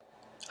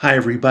Hi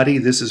everybody,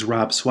 this is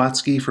Rob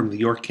Swatsky from the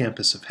York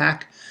campus of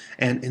HAC,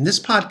 and in this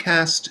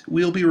podcast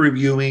we'll be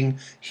reviewing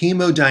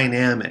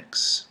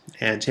hemodynamics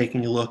and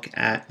taking a look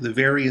at the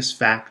various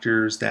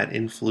factors that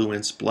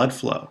influence blood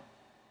flow.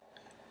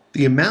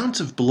 The amount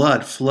of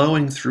blood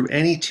flowing through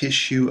any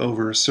tissue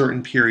over a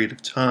certain period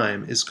of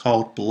time is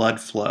called blood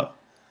flow.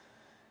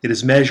 It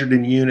is measured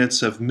in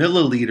units of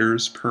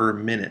milliliters per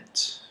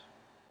minute.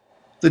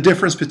 The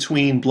difference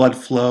between blood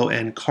flow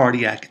and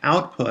cardiac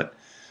output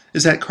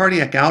is that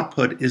cardiac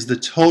output is the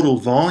total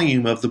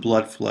volume of the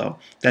blood flow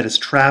that is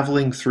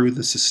traveling through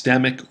the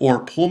systemic or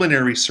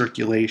pulmonary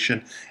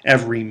circulation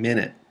every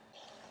minute.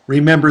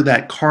 Remember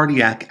that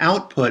cardiac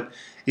output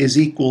is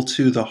equal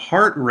to the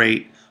heart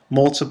rate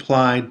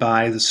multiplied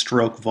by the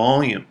stroke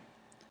volume.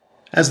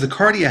 As the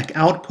cardiac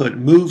output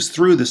moves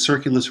through the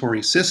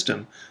circulatory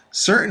system,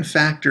 certain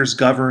factors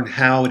govern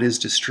how it is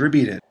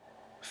distributed.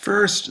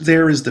 First,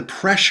 there is the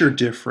pressure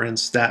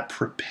difference that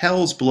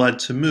propels blood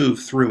to move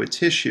through a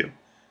tissue.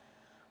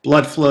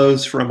 Blood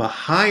flows from a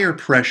higher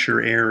pressure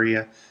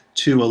area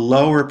to a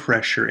lower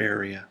pressure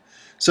area.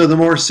 So the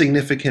more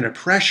significant a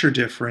pressure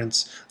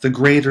difference, the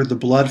greater the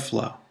blood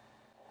flow.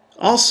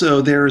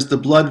 Also, there is the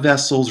blood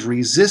vessel's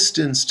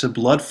resistance to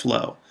blood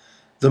flow.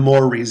 The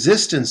more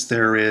resistance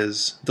there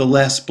is, the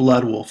less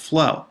blood will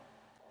flow.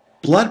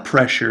 Blood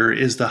pressure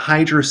is the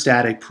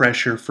hydrostatic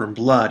pressure from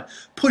blood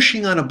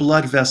pushing on a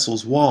blood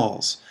vessel's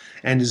walls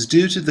and is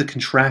due to the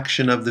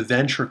contraction of the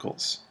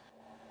ventricles.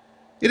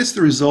 It is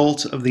the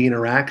result of the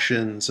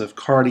interactions of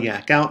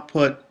cardiac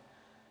output,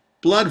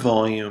 blood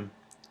volume,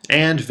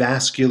 and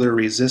vascular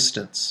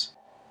resistance.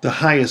 The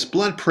highest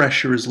blood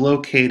pressure is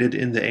located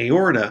in the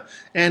aorta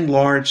and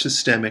large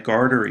systemic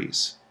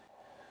arteries.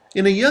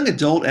 In a young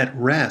adult at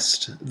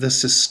rest, the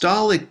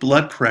systolic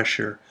blood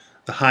pressure,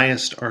 the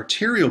highest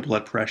arterial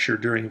blood pressure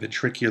during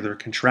ventricular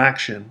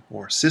contraction,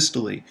 or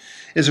systole,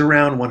 is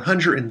around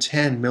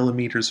 110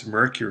 millimeters of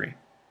mercury.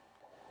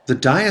 The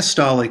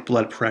diastolic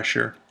blood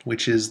pressure,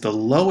 which is the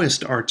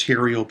lowest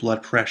arterial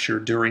blood pressure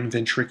during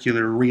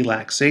ventricular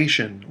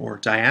relaxation, or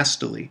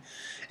diastole,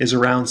 is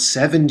around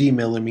 70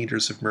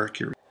 millimeters of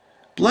mercury.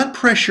 Blood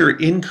pressure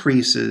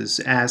increases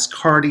as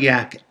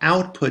cardiac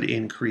output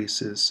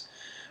increases,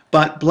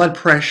 but blood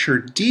pressure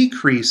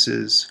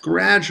decreases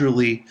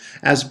gradually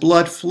as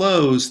blood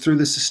flows through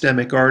the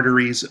systemic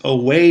arteries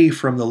away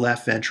from the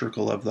left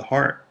ventricle of the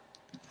heart.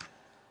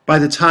 By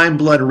the time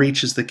blood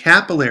reaches the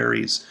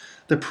capillaries,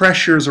 the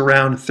pressure is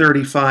around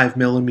 35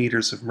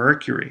 millimeters of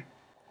mercury.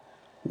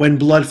 When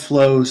blood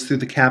flows through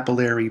the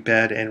capillary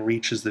bed and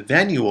reaches the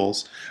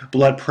venules,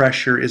 blood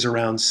pressure is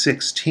around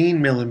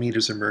 16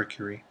 millimeters of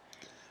mercury.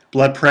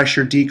 Blood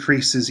pressure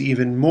decreases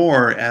even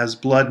more as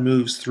blood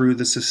moves through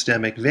the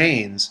systemic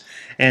veins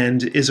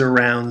and is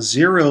around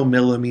 0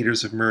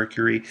 millimeters of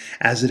mercury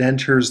as it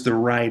enters the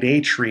right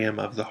atrium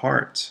of the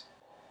heart.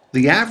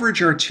 The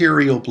average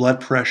arterial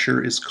blood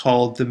pressure is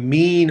called the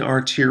mean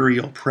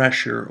arterial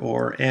pressure,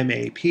 or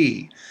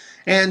MAP,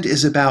 and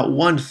is about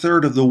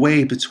 1/3 of the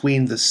way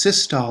between the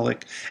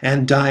systolic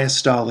and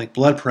diastolic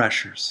blood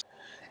pressures.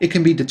 It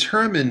can be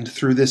determined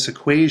through this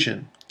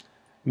equation.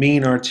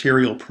 Mean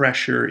arterial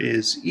pressure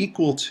is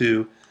equal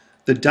to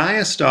the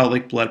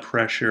diastolic blood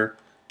pressure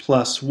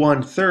plus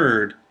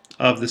 1/3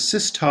 of the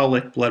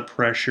systolic blood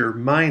pressure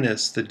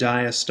minus the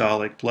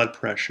diastolic blood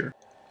pressure.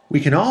 We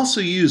can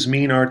also use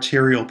mean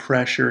arterial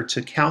pressure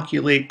to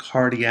calculate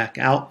cardiac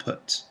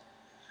output.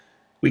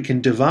 We can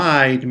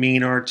divide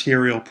mean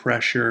arterial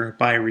pressure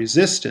by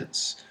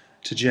resistance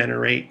to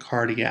generate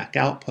cardiac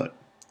output.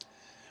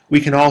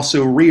 We can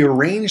also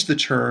rearrange the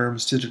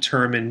terms to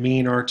determine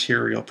mean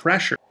arterial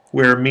pressure,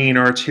 where mean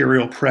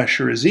arterial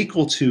pressure is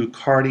equal to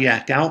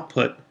cardiac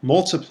output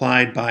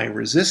multiplied by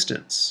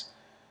resistance.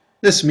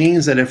 This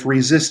means that if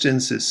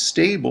resistance is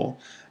stable,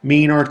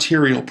 mean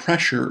arterial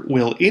pressure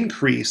will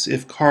increase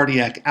if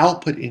cardiac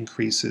output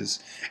increases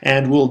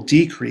and will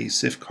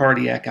decrease if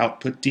cardiac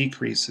output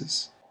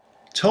decreases.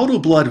 Total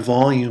blood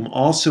volume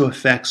also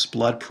affects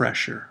blood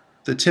pressure.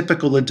 The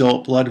typical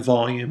adult blood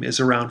volume is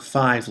around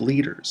 5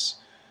 liters.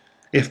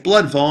 If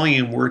blood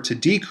volume were to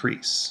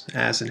decrease,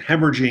 as in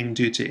hemorrhaging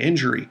due to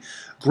injury,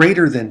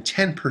 greater than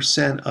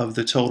 10% of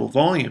the total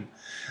volume,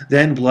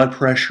 then blood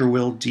pressure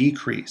will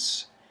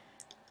decrease.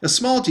 A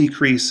small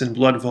decrease in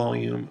blood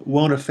volume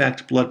won't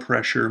affect blood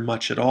pressure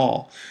much at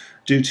all,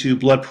 due to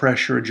blood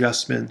pressure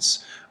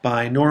adjustments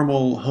by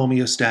normal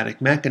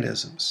homeostatic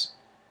mechanisms.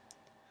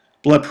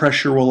 Blood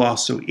pressure will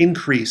also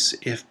increase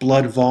if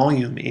blood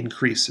volume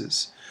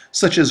increases,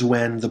 such as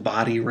when the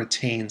body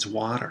retains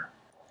water.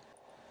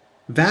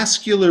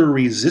 Vascular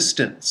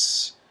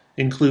resistance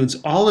includes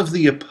all of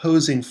the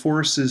opposing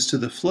forces to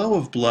the flow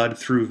of blood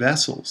through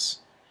vessels.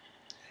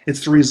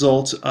 It's the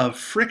result of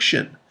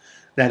friction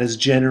that is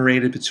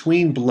generated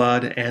between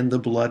blood and the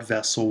blood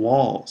vessel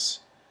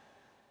walls.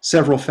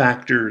 Several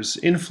factors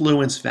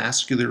influence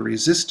vascular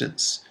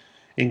resistance,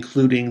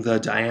 including the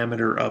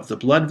diameter of the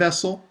blood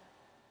vessel,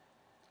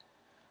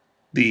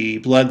 the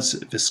blood's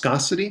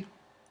viscosity,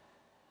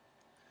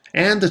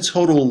 and the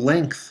total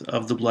length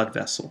of the blood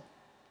vessel.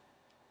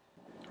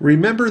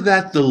 Remember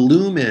that the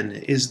lumen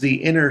is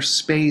the inner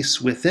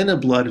space within a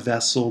blood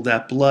vessel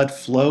that blood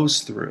flows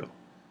through.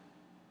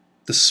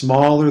 The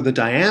smaller the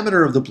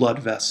diameter of the blood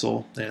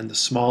vessel, and the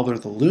smaller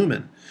the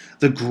lumen,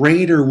 the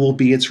greater will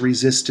be its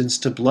resistance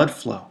to blood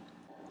flow.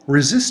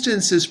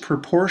 Resistance is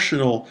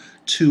proportional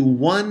to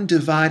 1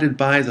 divided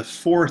by the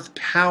 4th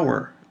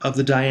power of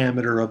the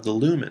diameter of the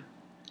lumen.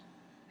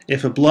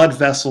 If a blood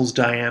vessel's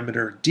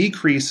diameter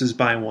decreases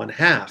by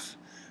 1/2,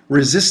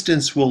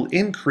 resistance will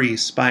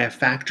increase by a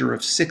factor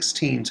of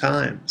 16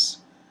 times.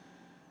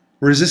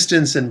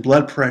 Resistance and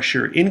blood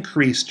pressure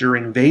increase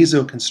during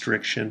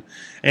vasoconstriction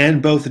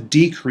and both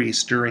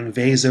decrease during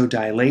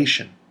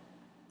vasodilation.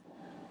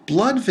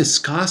 Blood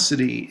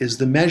viscosity is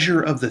the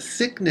measure of the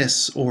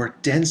thickness or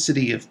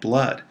density of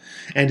blood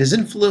and is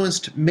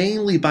influenced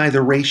mainly by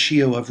the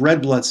ratio of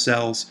red blood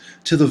cells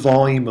to the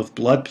volume of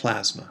blood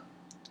plasma.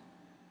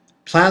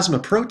 Plasma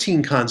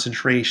protein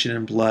concentration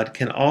in blood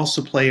can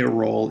also play a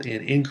role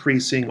in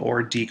increasing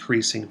or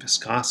decreasing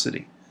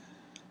viscosity.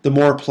 The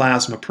more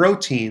plasma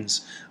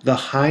proteins, the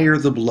higher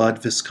the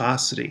blood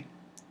viscosity.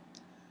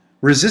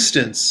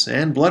 Resistance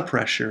and blood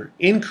pressure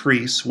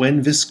increase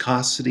when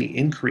viscosity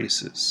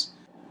increases.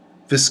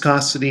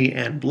 Viscosity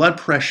and blood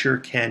pressure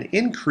can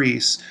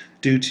increase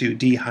due to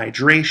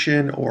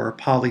dehydration or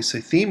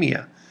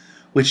polycythemia,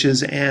 which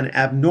is an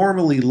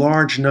abnormally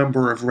large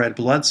number of red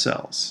blood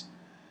cells.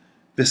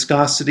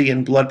 Viscosity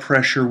and blood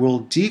pressure will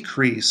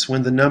decrease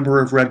when the number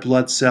of red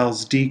blood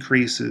cells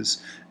decreases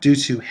due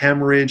to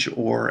hemorrhage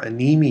or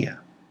anemia.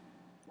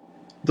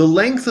 The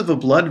length of a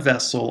blood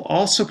vessel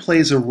also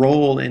plays a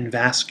role in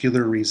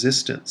vascular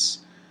resistance.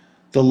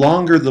 The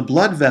longer the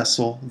blood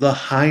vessel, the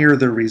higher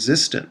the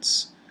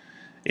resistance.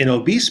 In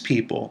obese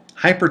people,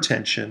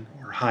 hypertension,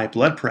 or high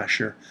blood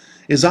pressure,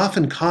 is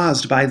often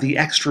caused by the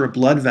extra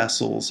blood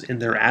vessels in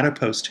their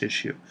adipose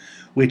tissue,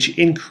 which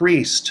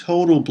increase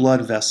total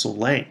blood vessel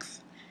length.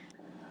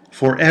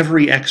 For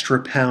every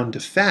extra pound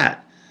of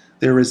fat,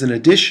 there is an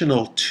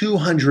additional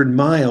 200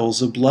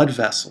 miles of blood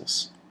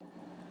vessels.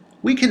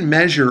 We can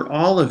measure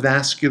all of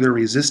vascular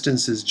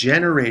resistances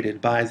generated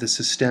by the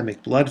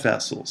systemic blood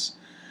vessels.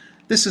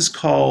 This is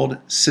called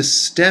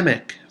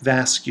systemic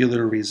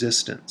vascular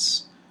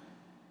resistance,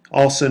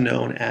 also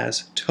known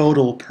as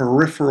total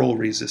peripheral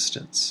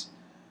resistance.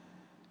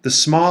 The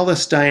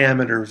smallest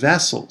diameter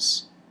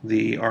vessels,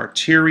 the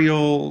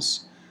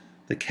arterioles,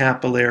 the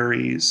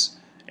capillaries,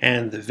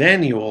 and the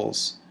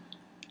venules,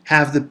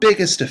 have the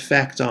biggest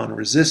effect on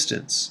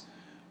resistance,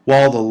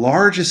 while the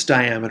largest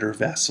diameter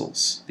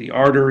vessels, the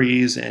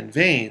arteries and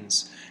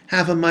veins,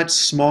 have a much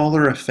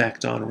smaller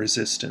effect on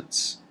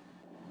resistance.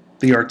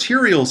 The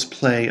arterioles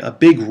play a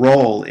big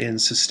role in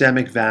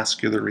systemic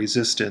vascular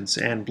resistance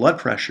and blood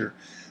pressure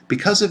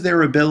because of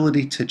their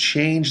ability to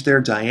change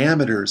their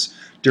diameters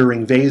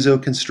during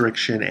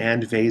vasoconstriction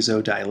and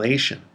vasodilation.